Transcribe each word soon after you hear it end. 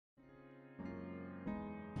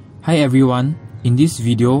Hi everyone, in this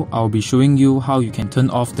video I'll be showing you how you can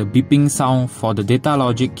turn off the beeping sound for the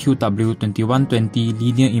Datalogic QW2120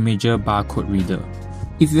 linear imager barcode reader.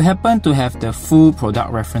 If you happen to have the full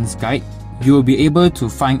product reference guide, you will be able to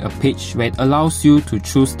find a page where it allows you to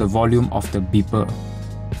choose the volume of the beeper.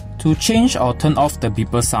 To change or turn off the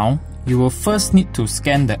beeper sound, you will first need to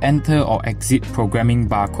scan the enter or exit programming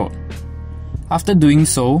barcode. After doing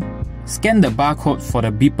so, scan the barcode for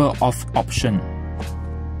the beeper off option.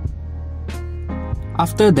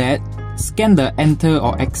 After that, scan the enter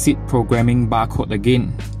or exit programming barcode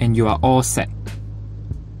again and you are all set.